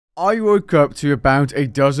I woke up to about a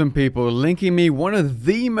dozen people linking me one of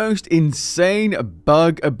the most insane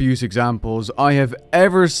bug abuse examples I have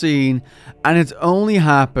ever seen, and it only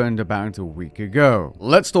happened about a week ago.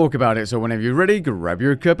 Let's talk about it, so whenever you're ready, grab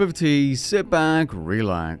your cup of tea, sit back,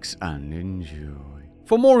 relax, and enjoy.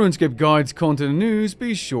 For more RuneScape guides, content, and news,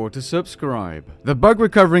 be sure to subscribe. The bug we're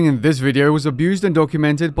covering in this video was abused and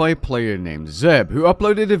documented by a player named Zeb, who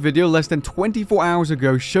uploaded a video less than 24 hours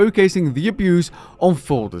ago showcasing the abuse on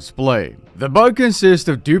full display. The bug consists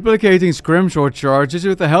of duplicating scrimshaw charges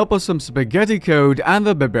with the help of some spaghetti code and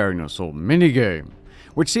the Barbarian Assault minigame,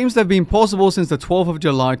 which seems to have been possible since the 12th of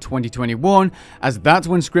July 2021, as that's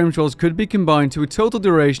when scrimshaws could be combined to a total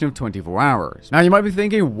duration of 24 hours. Now you might be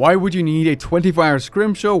thinking, why would you need a 24-hour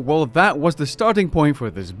scrimshaw? Well, that was the starting point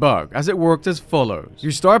for this bug, as it worked as follows.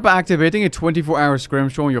 You start by activating a 24-hour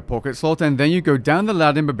scrimshaw in your pocket slot, and then you go down the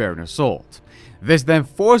ladder in Barbarian Assault. This then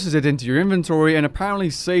forces it into your inventory and apparently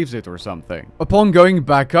saves it or something. Upon going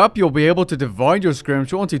back up, you'll be able to divide your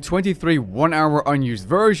scrimshaw into 23 1-hour unused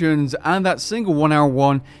versions and that single 1-hour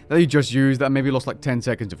one that you just used that maybe lost like 10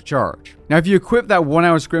 seconds of charge. Now if you equip that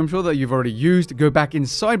 1-hour scrimshaw that you've already used, go back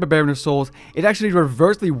inside Barbarian Assault, it actually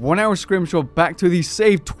reverts the 1-hour scrimshaw back to the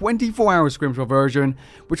saved 24-hour scrimshaw version,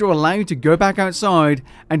 which will allow you to go back outside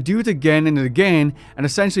and do it again and again and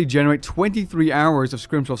essentially generate 23 hours of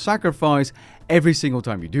scrimshaw sacrifice every single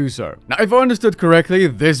time you do so. Now, if I understood correctly,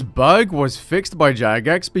 this bug was fixed by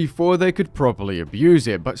Jagex before they could properly abuse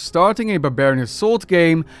it, but starting a Barbarian Assault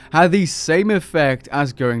game had the same effect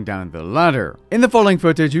as going down the ladder. In the following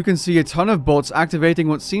footage, you can see a ton of bots activating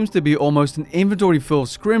what seems to be almost an inventory full of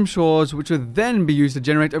scrimshaws, which would then be used to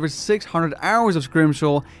generate over 600 hours of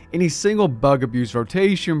scrimshaw in a single bug abuse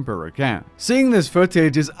rotation per account. Seeing this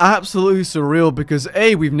footage is absolutely surreal because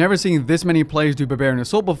A, we've never seen this many players do Barbarian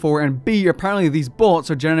Assault before, and B, apparently these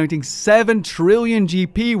bots are generating 7 trillion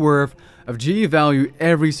GP worth of G value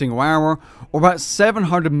every single hour, or about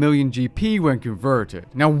 700 million GP when converted.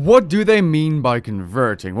 Now, what do they mean by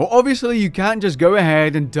converting? Well, obviously you can't just go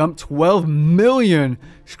ahead and dump 12 million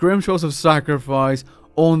scrimshaws of sacrifice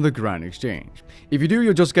on the Grand Exchange. If you do,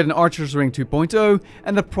 you'll just get an Archer's Ring 2.0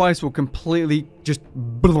 and the price will completely just,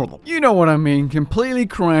 you know what I mean, completely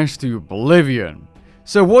crash to oblivion.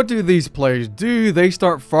 So what do these players do? They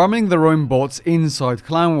start farming their own bots inside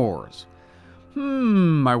Clan Wars.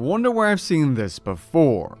 I wonder where I've seen this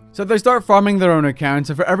before. So they start farming their own accounts,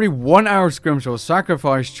 and for every 1-hour scrimshaw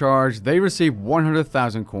sacrifice charge, they receive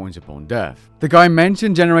 100,000 coins upon death. The guy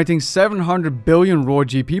mentioned generating 700 billion raw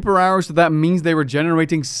GP per hour, so that means they were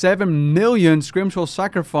generating 7 million scrimshaw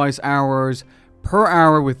sacrifice hours per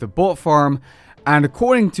hour with the bot farm, and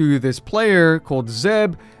according to this player called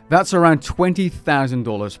Zeb, that's around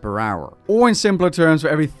 $20,000 per hour. Or in simpler terms, for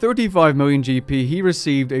every 35 million GP, he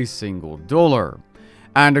received a single dollar.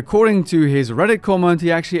 And according to his Reddit comment,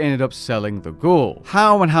 he actually ended up selling the gold.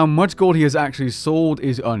 How and how much gold he has actually sold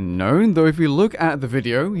is unknown, though if we look at the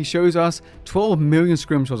video, he shows us 12 million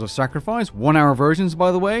scrimshaws of sacrifice, 1-hour versions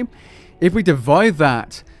by the way. If we divide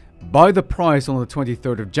that by the price on the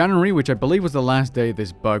 23rd of January, which I believe was the last day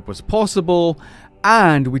this bug was possible,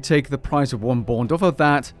 and we take the price of one bond off of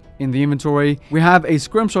that in the inventory, we have a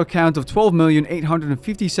scrimshaw count of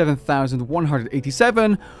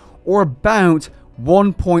 12,857,187, or about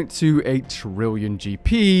 1.28 trillion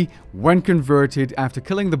GP when converted after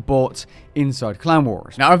killing the bot inside Clan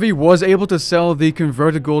Wars. Now, if he was able to sell the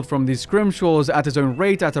converted gold from these scrimshaws at his own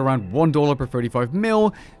rate at around $1 per 35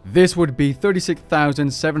 mil, this would be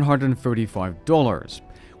 $36,735.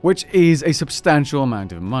 which is a substantial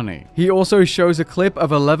amount of money. He also shows a clip of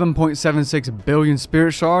 11.76 billion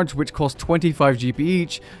spirit shards, which cost 25 GP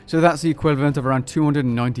each, so that's the equivalent of around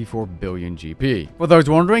 294 billion GP. For those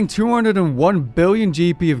wondering, 201 billion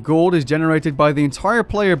GP of gold is generated by the entire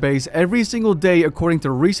player base every single day according to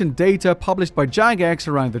recent data published by Jagex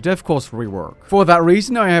around the dev cost rework. For that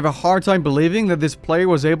reason, I have a hard time believing that this player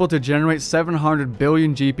was able to generate 700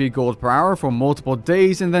 billion GP gold per hour for multiple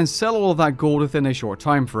days and then sell all of that gold within a short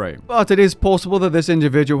time frame. But it is possible that this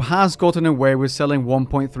individual has gotten away with selling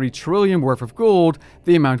 1.3 trillion worth of gold,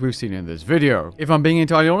 the amount we've seen in this video. If I'm being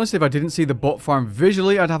entirely honest, if I didn't see the bot farm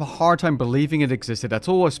visually, I'd have a hard time believing it existed at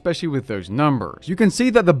all, especially with those numbers. You can see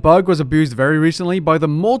that the bug was abused very recently by the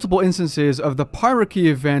multiple instances of the pirate key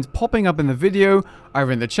event popping up in the video,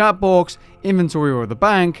 either in the chat box, inventory, or the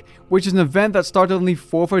bank, which is an event that started on the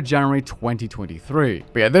 4th of January 2023.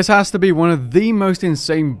 But yeah, this has to be one of the most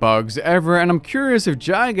insane bugs ever, and I'm curious if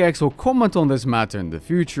Jagex will comment on this matter in the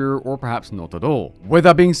future, or perhaps not at all. With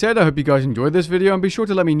that being said, I hope you guys enjoyed this video, and be sure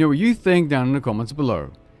to let me know what you think down in the comments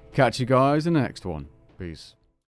below. Catch you guys in the next one. Peace.